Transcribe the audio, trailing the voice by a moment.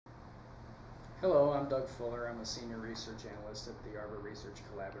Hello, I'm Doug Fuller. I'm a Senior Research Analyst at the Arbor Research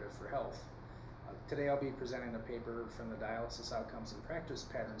Collaborative for Health. Today I'll be presenting a paper from the Dialysis Outcomes and Practice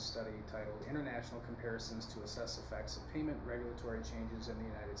Patterns Study titled International Comparisons to Assess Effects of Payment Regulatory Changes in the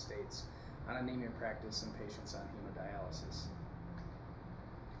United States on Anemia Practice in Patients on Hemodialysis.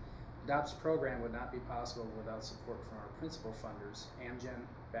 The DOPS program would not be possible without support from our principal funders, Amgen,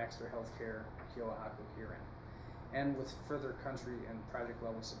 Baxter Healthcare, Kyowa Kirin, and with further country and project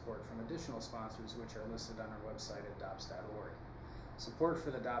level support from additional sponsors which are listed on our website at dops.org. Support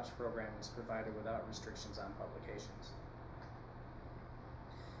for the DOPS program is provided without restrictions on publications.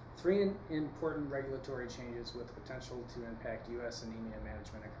 Three important regulatory changes with the potential to impact U.S. anemia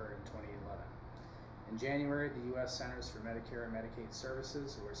management occurred in 2011. In January, the U.S. Centers for Medicare and Medicaid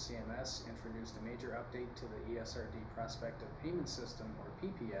Services, or CMS, introduced a major update to the ESRD Prospective Payment System, or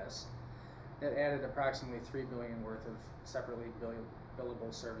PPS, that added approximately $3 billion worth of separately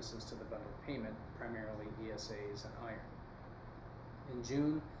billable services to the bundled payment, primarily ESAs and iron. In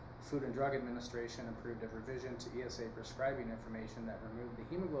June, the Food and Drug Administration approved a revision to ESA prescribing information that removed the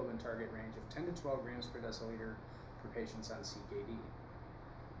hemoglobin target range of 10 to 12 grams per deciliter for patients on CKD.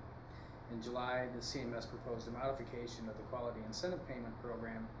 In July, the CMS proposed a modification of the Quality Incentive Payment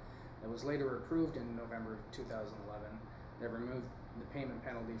Program that was later approved in November 2011 that removed the payment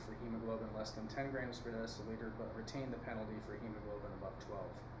penalty for hemoglobin less than 10 grams per deciliter, but retained the penalty for hemoglobin above 12.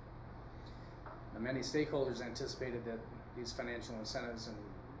 Now, many stakeholders anticipated that these financial incentives and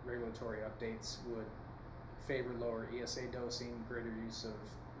regulatory updates would favor lower ESA dosing, greater use of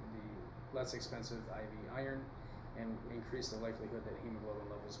the less expensive IV iron, and increase the likelihood that hemoglobin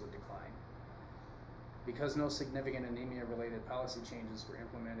levels would decline. Because no significant anemia-related policy changes were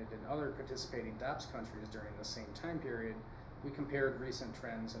implemented in other participating DOPS countries during the same time period, we compared recent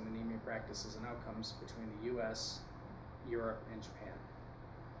trends in anemia practices and outcomes between the U.S., Europe, and Japan.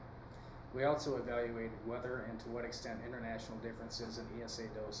 We also evaluated whether and to what extent international differences in ESA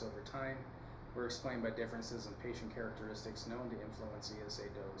dose over time were explained by differences in patient characteristics known to influence ESA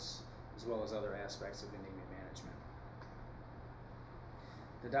dose, as well as other aspects of anemia management.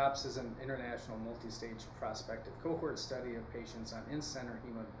 The DOPS is an international multi-stage prospective cohort study of patients on in-center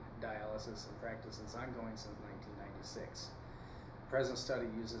hemodialysis and practices ongoing since 1996. The present study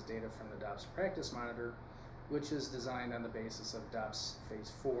uses data from the DOPS Practice Monitor, which is designed on the basis of DOPS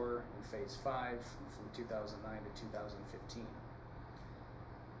Phase 4 and Phase 5 from 2009 to 2015.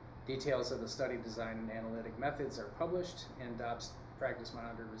 Details of the study design and analytic methods are published, and DOPS Practice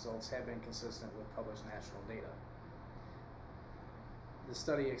Monitor results have been consistent with published national data. The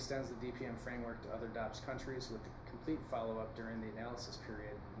study extends the DPM framework to other DOPS countries with the complete follow-up during the analysis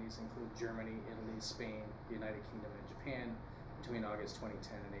period. These include Germany, Italy, Spain, the United Kingdom, and Japan between August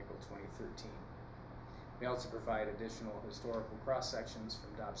 2010 and April 2013. We also provide additional historical cross-sections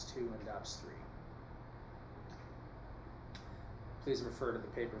from DOPS 2 and DOPS 3. Please refer to the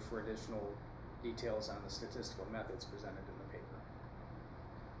paper for additional details on the statistical methods presented in the paper.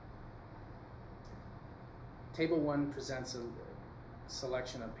 Table 1 presents a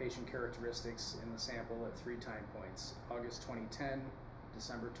selection of patient characteristics in the sample at 3 time points: August 2010,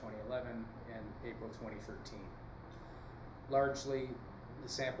 December 2011, and April 2013. Largely, the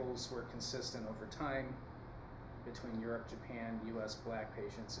samples were consistent over time between Europe, Japan, U.S. Black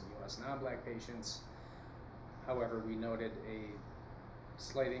patients, and U.S. non-Black patients. However, we noted a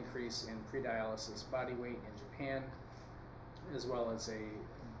slight increase in pre-dialysis body weight in Japan, as well as a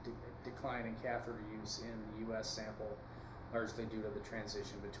decline in catheter use in the U.S. sample, largely due to the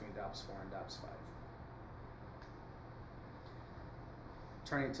transition between DOPS 4 and DOPS 5.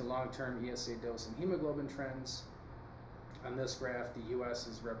 Turning to long-term ESA dose and hemoglobin trends, on this graph, the U.S.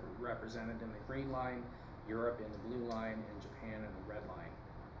 is represented in the green line, Europe in the blue line, and Japan in the red line.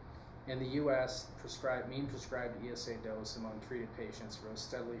 In the U.S., mean prescribed ESA dose among treated patients rose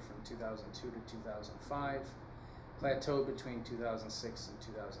steadily from 2002 to 2005, plateaued between 2006 and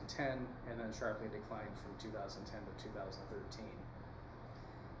 2010, and then sharply declined from 2010 to 2013.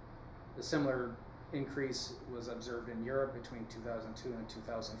 The similar increase was observed in Europe between 2002 and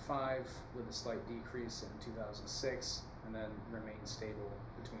 2005, with a slight decrease in 2006, and then remained stable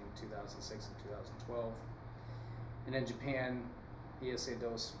between 2006 and 2012. And in Japan, ESA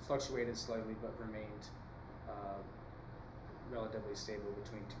dose fluctuated slightly but remained relatively stable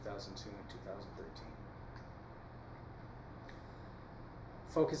between 2002 and 2013.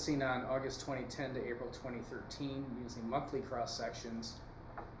 Focusing on August 2010 to April 2013, using monthly cross-sections,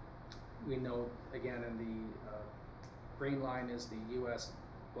 we note again in the green line is the U.S.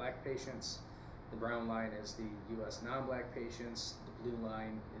 Black patients, the brown line is the U.S. non-Black patients, the blue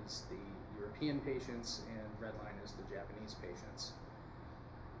line is the European patients, and red line is the Japanese patients.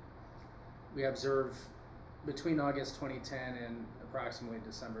 We observe between August 2010 and approximately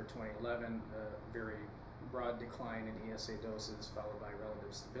December 2011 a very broad decline in ESA doses, followed by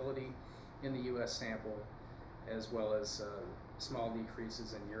relative stability in the U.S. sample, as well as small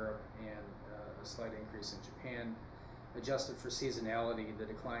decreases in Europe and a slight increase in Japan. Adjusted for seasonality, the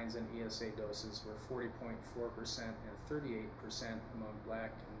declines in ESA doses were 40.4% and 38% among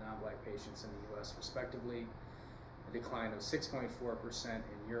Black and non-Black patients in the U.S. respectively, a decline of 6.4%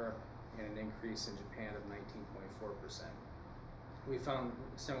 in Europe, and an increase in Japan of 19.4%. We found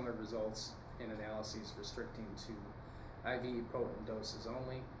similar results in analyses restricting to IV potent doses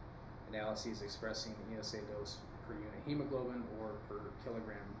only, analyses expressing the ESA dose per unit hemoglobin or per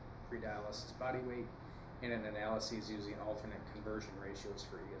kilogram pre-dialysis body weight, and in analyses using alternate conversion ratios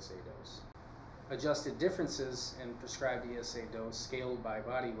for ESA dose. Adjusted differences in prescribed ESA dose scaled by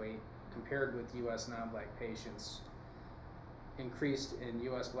body weight compared with U.S. non-Black patients increased in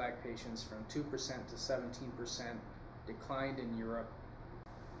U.S. Black patients from 2% to 17%, declined in Europe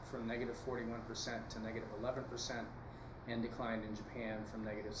from negative 41% to negative 11%, and declined in Japan from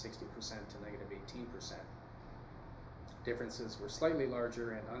negative 60% to negative 18%. Differences were slightly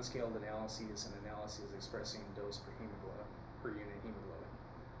larger in unscaled analyses and analyses expressing dose per unit hemoglobin.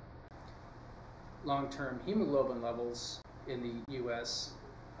 Long-term hemoglobin levels in the U.S.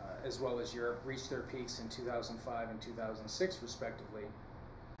 As well as Europe reached their peaks in 2005 and 2006 respectively.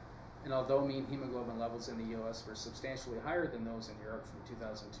 And although mean hemoglobin levels in the U.S. were substantially higher than those in Europe from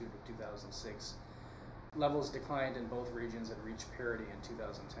 2002 to 2006, levels declined in both regions and reached parity in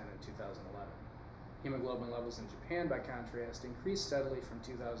 2010 and 2011. Hemoglobin levels in Japan, by contrast, increased steadily from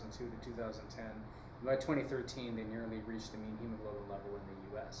 2002 to 2010, and by 2013 they nearly reached the mean hemoglobin level in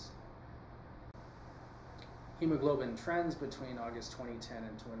the U.S. Hemoglobin trends between August 2010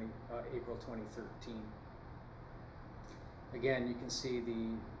 and April 2013. Again, you can see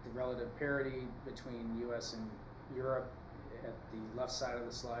the relative parity between U.S. and Europe at the left side of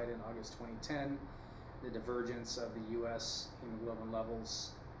the slide in August 2010, the divergence of the U.S. hemoglobin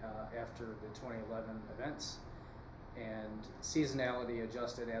levels after the 2011 events, and seasonality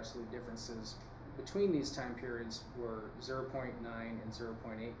adjusted absolute differences between these time periods were 0.9 and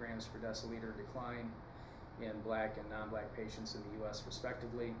 0.8 grams per deciliter decline in Black and non-Black patients in the U.S.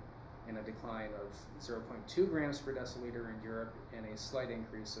 respectively, and a decline of 0.2 grams per deciliter in Europe, and a slight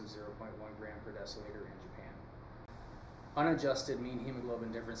increase of 0.1 gram per deciliter in Japan. Unadjusted mean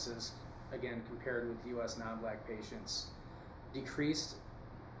hemoglobin differences, again compared with U.S. non-Black patients, decreased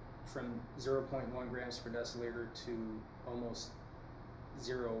from 0.1 grams per deciliter to almost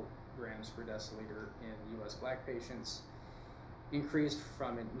 0 grams per deciliter in U.S. Black patients, increased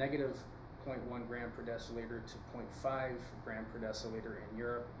from a negative 0.1 gram per deciliter to 0.5 gram per deciliter in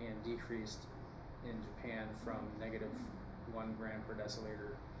Europe, and decreased in Japan from negative 1 gram per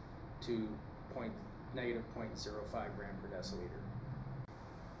deciliter to negative 0.05 gram per deciliter.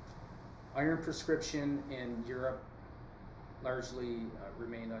 Iron prescription in Europe largely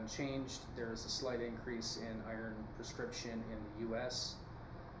remained unchanged. There is a slight increase in iron prescription in the U.S.,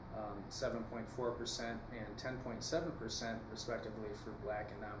 7.4% and 10.7% respectively for Black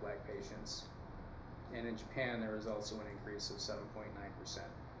and non-Black patients. And in Japan, there was also an increase of 7.9%.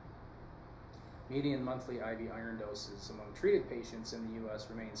 Median monthly IV iron doses among treated patients in the U.S.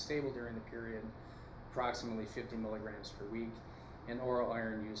 remained stable during the period, approximately 50 milligrams per week, and oral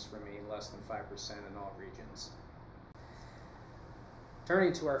iron use remained less than 5% in all regions.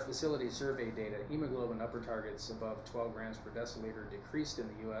 Turning to our facility survey data, hemoglobin upper targets above 12 grams per deciliter decreased in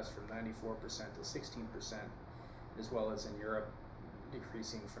the U.S. from 94% to 16%, as well as in Europe,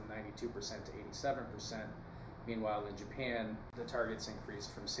 decreasing from 92% to 87%. Meanwhile, in Japan, the targets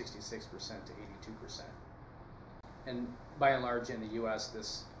increased from 66% to 82%. And by and large, in the U.S.,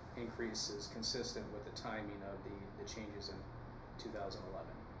 this increase is consistent with the timing of the changes in 2011.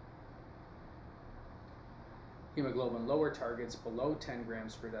 Hemoglobin lower targets below 10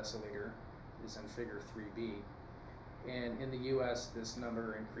 grams per deciliter is in figure 3b. And in the U.S., this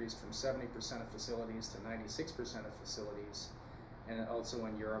number increased from 70% of facilities to 96% of facilities, and also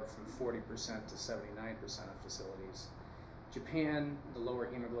in Europe from 40% to 79% of facilities. Japan, the lower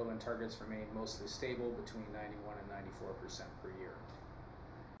hemoglobin targets remained mostly stable between 91 and 94% per year.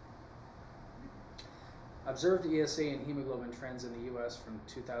 Observed ESA and hemoglobin trends in the U.S. from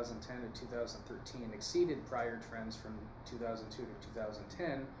 2010 to 2013 exceeded prior trends from 2002 to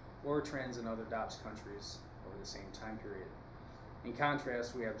 2010, or trends in other DOPS countries over the same time period. In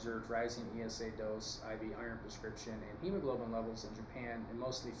contrast, we observed rising ESA dose, IV iron prescription, and hemoglobin levels in Japan, and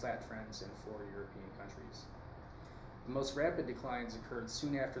mostly flat trends in 4 European countries. The most rapid declines occurred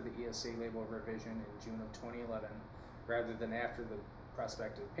soon after the ESA label revision in June of 2011, rather than after the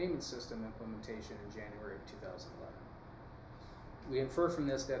prospective payment system implementation in January of 2011. We infer from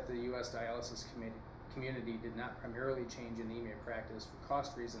this that the U.S. dialysis community did not primarily change anemia practice for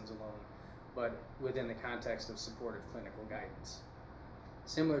cost reasons alone, but within the context of supportive clinical guidance.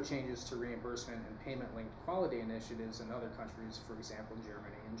 Similar changes to reimbursement and payment-linked quality initiatives in other countries, for example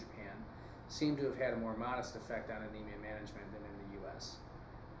Germany and Japan, seem to have had a more modest effect on anemia management than in the U.S.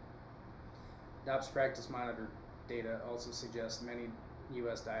 DOPS practice monitor data also suggests many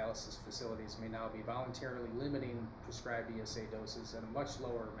U.S. dialysis facilities may now be voluntarily limiting prescribed ESA doses at much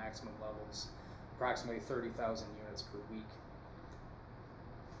lower maximum levels, approximately 30,000 units per week.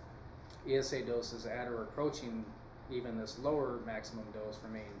 ESA doses at or approaching even this lower maximum dose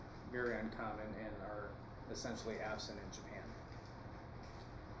remain very uncommon and are essentially absent in Japan.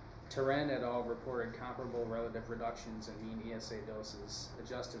 Terren et al. Reported comparable relative reductions in mean ESA doses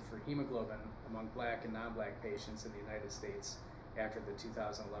adjusted for hemoglobin among Black and non-Black patients in the United States after the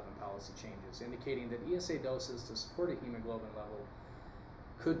 2011 policy changes, indicating that ESA doses to support a hemoglobin level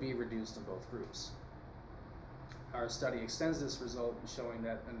could be reduced in both groups. Our study extends this result, showing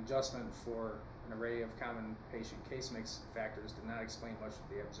that an adjustment for an array of common patient case mix factors did not explain much of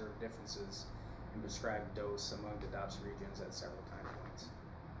the observed differences in prescribed dose among the DOPS regions at several time points.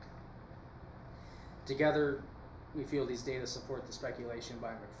 Together, we feel these data support the speculation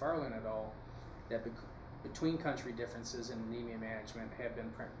by McFarlane et al. That between country differences in anemia management have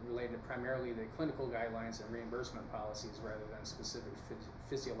been related primarily to clinical guidelines and reimbursement policies rather than specific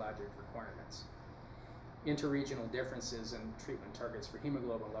physiologic requirements. Interregional differences in treatment targets for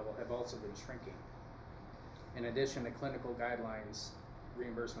hemoglobin level have also been shrinking. In addition to clinical guidelines,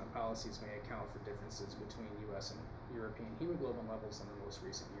 reimbursement policies may account for differences between U.S. and European hemoglobin levels in the most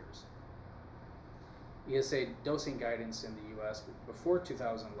recent years. ESA dosing guidance in the U.S. before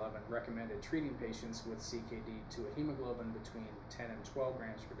 2011 recommended treating patients with CKD to a hemoglobin between 10 and 12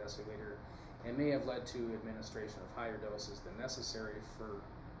 grams per deciliter and may have led to administration of higher doses than necessary for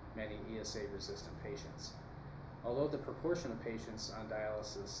many ESA-resistant patients. Although the proportion of patients on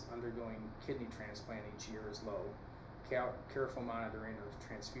dialysis undergoing kidney transplant each year is low, careful monitoring of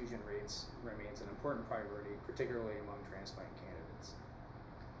transfusion rates remains an important priority, particularly among transplant candidates.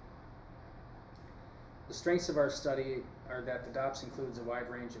 The strengths of our study are that the DOPS includes a wide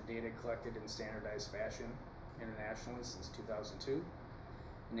range of data collected in standardized fashion internationally since 2002,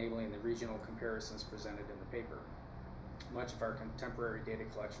 enabling the regional comparisons presented in the paper. Much of our contemporary data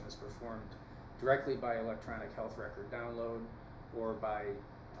collection is performed directly by electronic health record download or by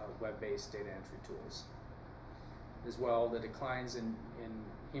web-based data entry tools. As well, the declines in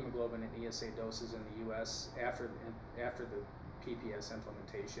hemoglobin and ESA doses in the U.S. after the PPS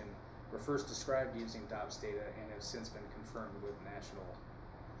implementation were first described using DOPS data and have since been confirmed with national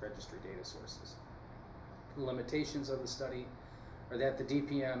registry data sources. The limitations of the study are that the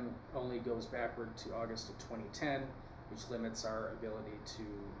DPM only goes backward to August of 2010, which limits our ability to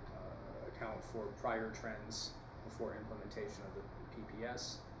account for prior trends before implementation of the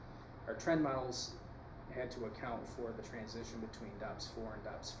PPS. Our trend models had to account for the transition between DOPS 4 and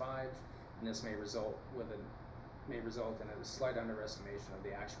DOPS 5, and this may result in a slight underestimation of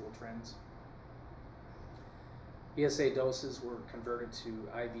the actual trends. ESA doses were converted to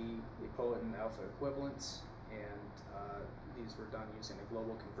IV epoetin alpha equivalents, and these were done using a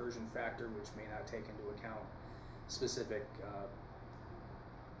global conversion factor, which may not take into account specific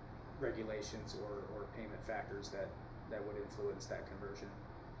regulations or payment factors that would influence that conversion.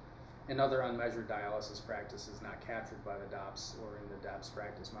 And other unmeasured dialysis practices not captured by the DOPS or in the DOPS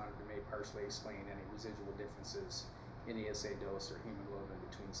practice monitor may partially explain any residual differences in ESA dose or hemoglobin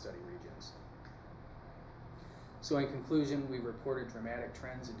between study regions. So in conclusion, we reported dramatic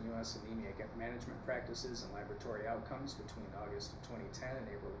trends in U.S. anemia management practices and laboratory outcomes between August of 2010 and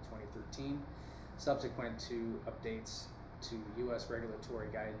April of 2013, subsequent to updates to U.S. regulatory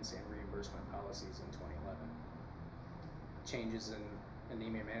guidance and reimbursement policies in 2011. Changes in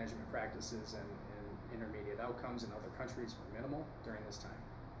anemia management practices and intermediate outcomes in other countries were minimal during this time.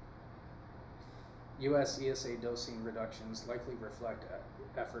 U.S. ESA dosing reductions likely reflect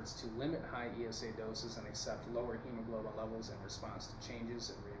efforts to limit high ESA doses and accept lower hemoglobin levels in response to changes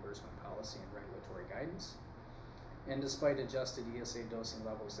in reimbursement policy and regulatory guidance. And despite adjusted ESA dosing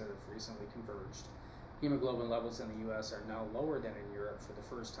levels that have recently converged, hemoglobin levels in the U.S. are now lower than in Europe for the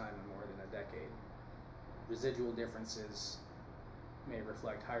first time in more than a decade. Residual differences may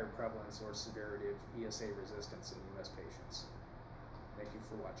reflect higher prevalence or severity of ESA resistance in U.S. patients. Thank you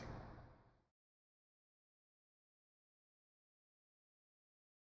for watching.